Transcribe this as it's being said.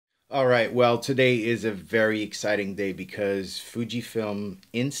All right, well, today is a very exciting day because Fujifilm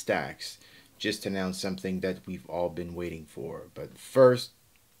Instax just announced something that we've all been waiting for. But first,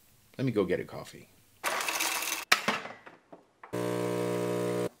 let me go get a coffee.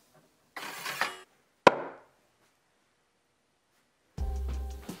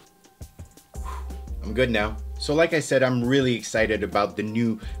 I'm good now. So like I said, I'm really excited about the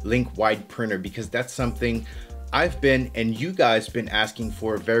new link wide printer because that's something I've been and you guys been asking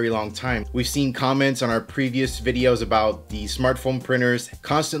for a very long time. We've seen comments on our previous videos about the smartphone printers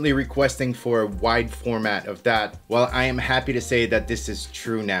constantly requesting for a wide format of that. Well, I am happy to say that this is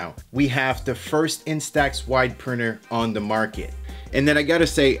true now. We have the first Instax wide printer on the market. And then I gotta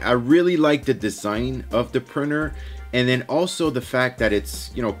say, I really like the design of the printer, and then also the fact that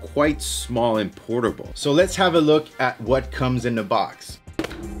it's, quite small and portable. So let's have a look at what comes in the box.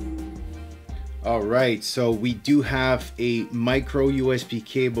 All right, so we do have a micro USB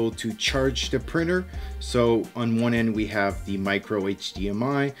cable to charge the printer. So on one end we have the micro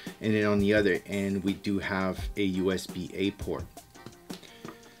HDMI, and then on the other end we do have a USB-A port.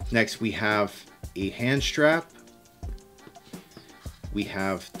 Next we have a hand strap. We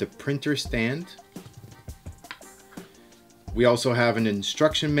have the printer stand. We also have an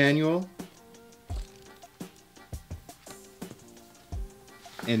instruction manual.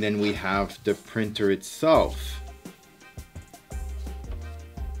 And then we have the printer itself.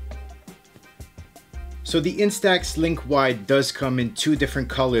 So the Instax Link Wide does come in two different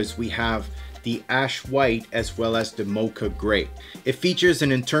colors. We have the ash white as well as the mocha gray. It features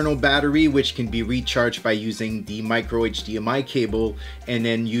an internal battery which can be recharged by using the micro HDMI cable and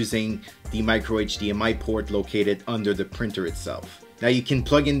then using the micro HDMI port located under the printer itself. Now you can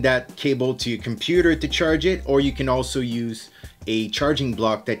plug in that cable to your computer to charge it, or you can also use a charging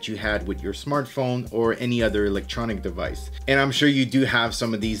block that you had with your smartphone or any other electronic device. And I'm sure you do have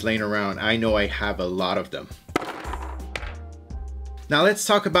some of these laying around. I know I have a lot of them. Now let's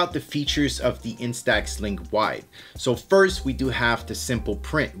talk about the features of the Instax Link Wide. So first we do have the simple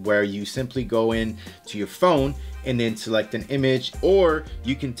print where you simply go in to your phone and then select an image, or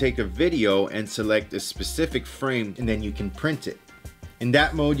you can take a video and select a specific frame and then you can print it. In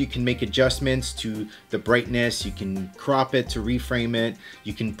that mode, you can make adjustments to the brightness, you can crop it to reframe it,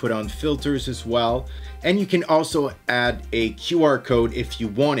 you can put on filters as well, and you can also add a QR code if you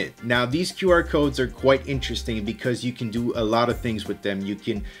want it. Now, these QR codes are quite interesting because you can do a lot of things with them. You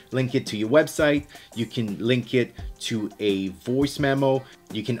can link it to your website, you can link it to a voice memo,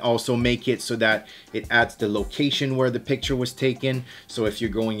 you can also make it so that it adds the location where the picture was taken. So if you're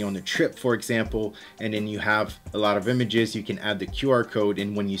going on a trip, for example, and then you have a lot of images, you can add the QR code,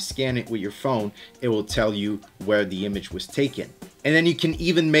 and when you scan it with your phone, it will tell you where the image was taken. And then you can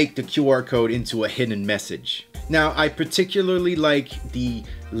even make the QR code into a hidden message. Now, I particularly like the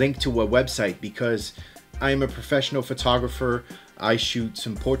link to a website because I am a professional photographer. I shoot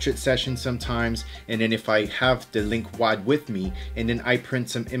some portrait sessions sometimes, and then if I have the Link Wide with me and then I print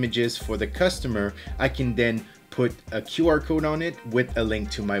some images for the customer, I can then put a QR code on it with a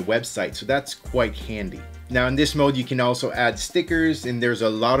link to my website. So that's quite handy. Now in this mode, you can also add stickers, and there's a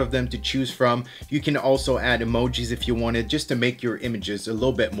lot of them to choose from. You can also add emojis if you wanted, just to make your images a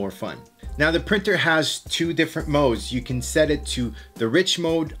little bit more fun. Now the printer has two different modes. You can set it to the rich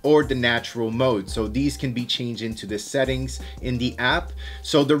mode or the natural mode. So these can be changed into the settings in the app.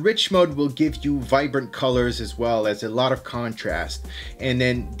 So the rich mode will give you vibrant colors as well as a lot of contrast. And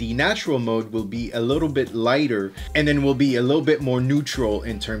then the natural mode will be a little bit lighter and then will be a little bit more neutral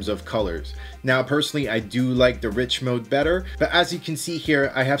in terms of colors. Now personally, I do like the rich mode better, but as you can see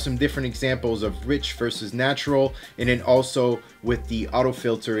here, I have some different examples of rich versus natural, and then also with the auto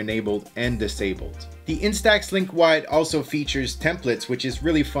filter enabled and disabled. The Instax Link Wide also features templates, which is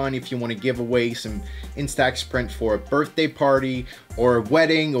really fun if you want to give away some Instax print for a birthday party or a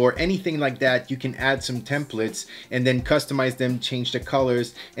wedding or anything like that. You can add some templates and then customize them, change the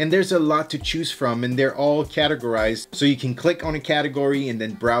colors, and there's a lot to choose from, and they're all categorized. So you can click on a category and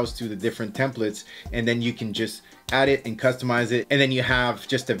then browse through the different templates, and then you can just add it and customize it, and then you have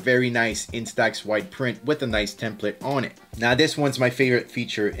just a very nice Instax wide print with a nice template on it. Now this one's my favorite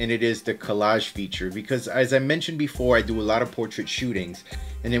feature, and it is the collage feature, because as I mentioned before, I do a lot of portrait shootings,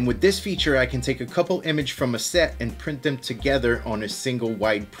 and then with this feature I can take a couple images from a set and print them together on a single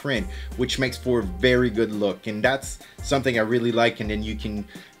wide print, which makes for a very good look, and that's something I really like. And then you can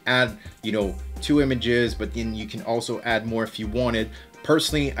add, two images, but then you can also add more if you wanted.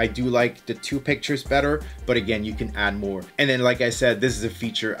 Personally, I do like the 2 pictures better, but again, you can add more. And then like I said, this is a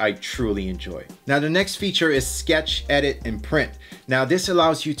feature I truly enjoy. Now the next feature is sketch, edit, and print. Now this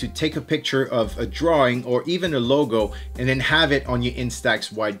allows you to take a picture of a drawing or even a logo and then have it on your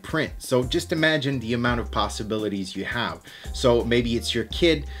Instax wide print. So just imagine the amount of possibilities you have. So maybe it's your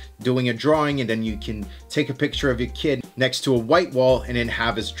kid doing a drawing and then you can take a picture of your kid next to a white wall and then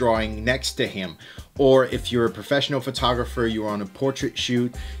have his drawing next to him. Or if you're a professional photographer, you're on a portrait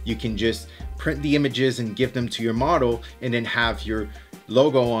shoot, you can just print the images and give them to your model and then have your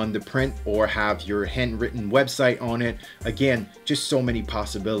logo on the print or have your handwritten website on it. Again, just so many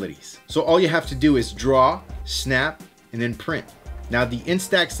possibilities. So all you have to do is draw, snap, and then print. Now the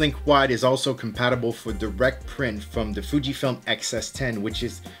Instax Link Wide is also compatible for direct print from the Fujifilm X-S10, which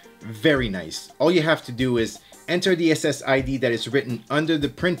is very nice. All you have to do is enter the SSID that is written under the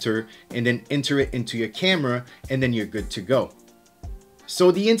printer and then enter it into your camera and then you're good to go.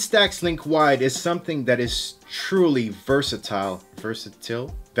 So the Instax Link Wide is something that is truly versatile. The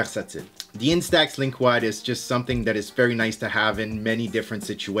Instax Link Wide is just something that is very nice to have in many different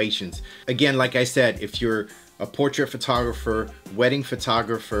situations. Again, like I said, if you're a portrait photographer, wedding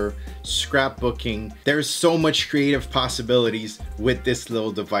photographer, scrapbooking, there's so much creative possibilities with this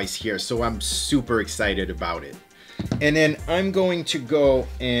little device here. So I'm super excited about it. And then I'm going to go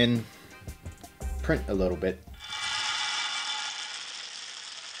and print a little bit.